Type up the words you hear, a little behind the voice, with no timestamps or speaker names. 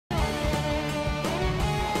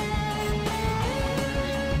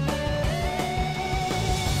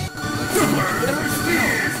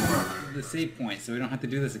the save point, so we don't have to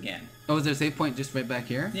do this again. Oh, is there a save point just right back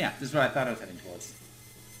here? Yeah, this is what I thought I was heading towards.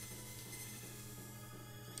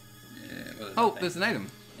 Oh, there's an item.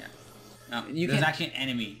 Yeah. No, there's actually an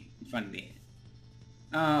enemy in front of me.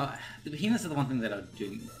 The behemoths are the one thing that are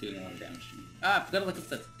doing a lot of damage. Ah, I forgot to look up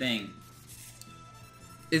the thing.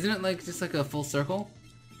 Isn't it like just like a full circle?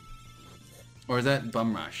 Or is that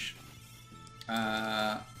bum rush?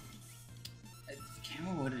 I can't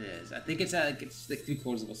remember what it is. I think it's like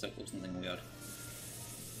 3/4 of a circle or something weird.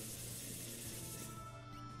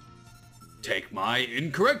 Take my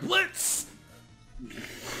incorrect blitz!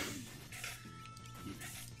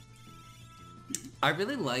 I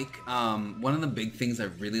really like, one of the big things I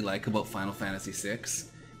really like about Final Fantasy VI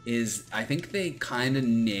is I think they kind of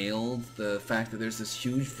nailed the fact that there's this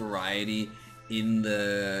huge variety in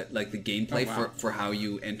the gameplay for how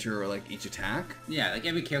you enter like each attack. Yeah, like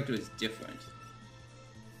every character is different.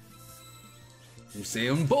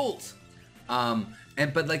 Usain Bolt!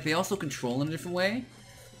 But like they also control in a different way.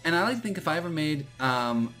 And I like to think if I ever made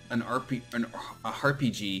a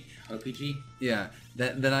RPG, yeah,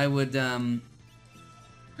 that I would I'm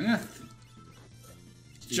gonna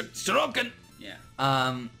Sorokin! Yeah.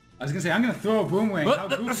 I was gonna say I'm gonna throw a boomerang. How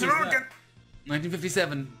goofy is that?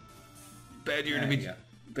 1957. Bad year to be.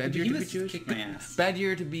 Bad year to be Jewish. Kick my ass. Bad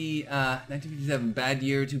year to be 1957. Bad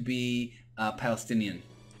year to be Palestinian.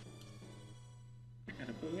 I got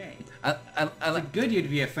a beret. I like. It's a good year to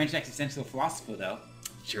be a French existential philosopher, though.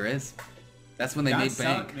 Sure is. That's when they made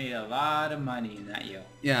bank. Made a lot of money in that year.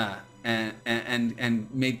 Yeah, and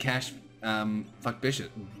made cash. Fuck bishes.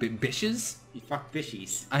 Bishes? You fuck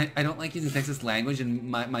bishies. I don't like using Texas language, and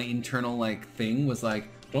my internal like thing was like,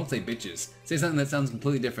 don't say bitches. Say something that sounds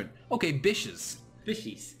completely different. Okay, bishes.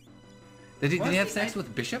 Bishies. Did he have sex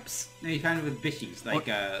with bishops? No, you found it with bishies, like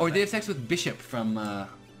or did they have sex with Bishop from? There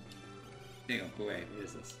you go. Beret. What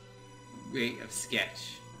is this? Rate of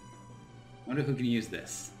sketch. Wonder who can use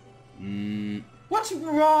this. What's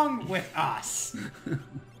wrong with us?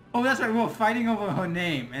 Oh, that's right. We were fighting over her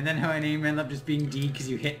name, and then her name ended up just being D because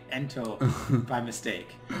you hit enter by mistake.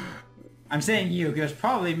 I'm saying you, because it's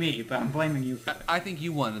probably me, but I'm blaming you for it. I think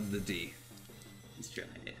you wanted the D. It's true,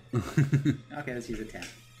 I did. Okay, let's use a 10.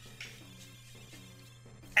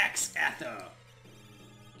 X-Ether!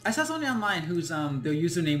 I saw somebody online whose their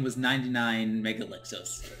username was 99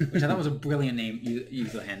 megalixers, which I thought was a brilliant name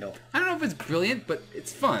user handle. I don't know if it's brilliant, but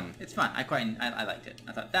it's fun. It's fun. I liked it.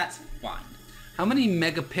 I thought that's fun. How many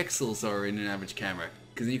megapixels are in an average camera?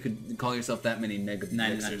 Because you could call yourself that many megapixels.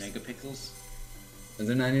 99 megapixels. Is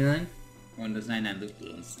there 99? Well, there's 99 loop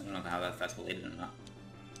balloons. I don't know how that's related or not.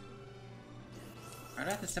 Why do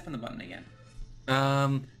I have to step on the button again?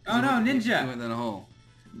 Oh no, ninja! You went down a hole.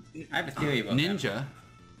 I have a theory about ninja.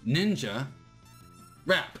 Ninja.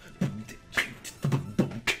 Rap.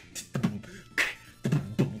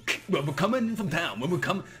 Well, we're coming in from town. When we're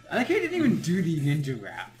coming. I like how you didn't even do the ninja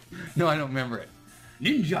rap. No, I don't remember it.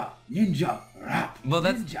 Ninja rap. Well,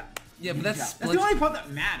 that's ninja. Yeah, but that's the only part that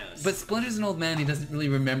matters. But Splinter's an old man. He doesn't really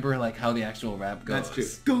remember like how the actual rap goes.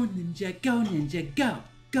 That's true. Go ninja, go ninja, go.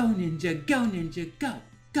 Go ninja, go ninja, go.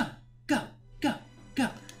 Go, go, go, go.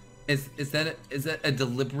 Is that a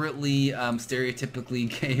deliberately stereotypically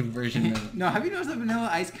gay version of? No, have you noticed that Vanilla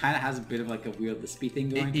Ice kind of has a bit of like a weird lispy thing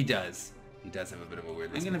going? He does. He does have a bit of a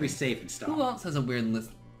weird lispy I'm gonna be safe and stop. Who else has a weird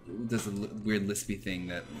does a weird lispy thing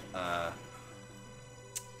that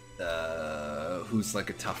who's like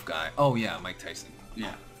a tough guy? Oh yeah, Mike Tyson.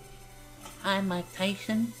 Yeah. Hi, Mike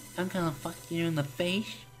Tyson. I'm gonna fuck you in the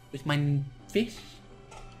face with my fish.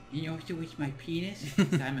 You also with my penis?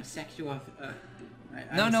 I'm a sexual.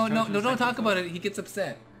 No, don't talk about it. He gets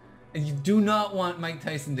upset. And you do not want Mike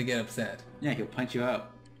Tyson to get upset. Yeah, he'll punch you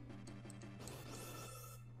out.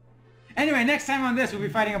 Anyway, next time on this, we'll be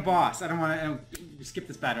fighting a boss. I don't skip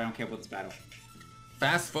this battle. I don't care about this battle.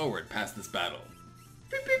 Fast forward past this battle.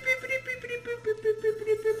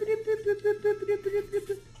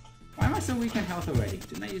 Why am I so weak in health already?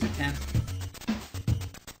 Didn't I use a 10?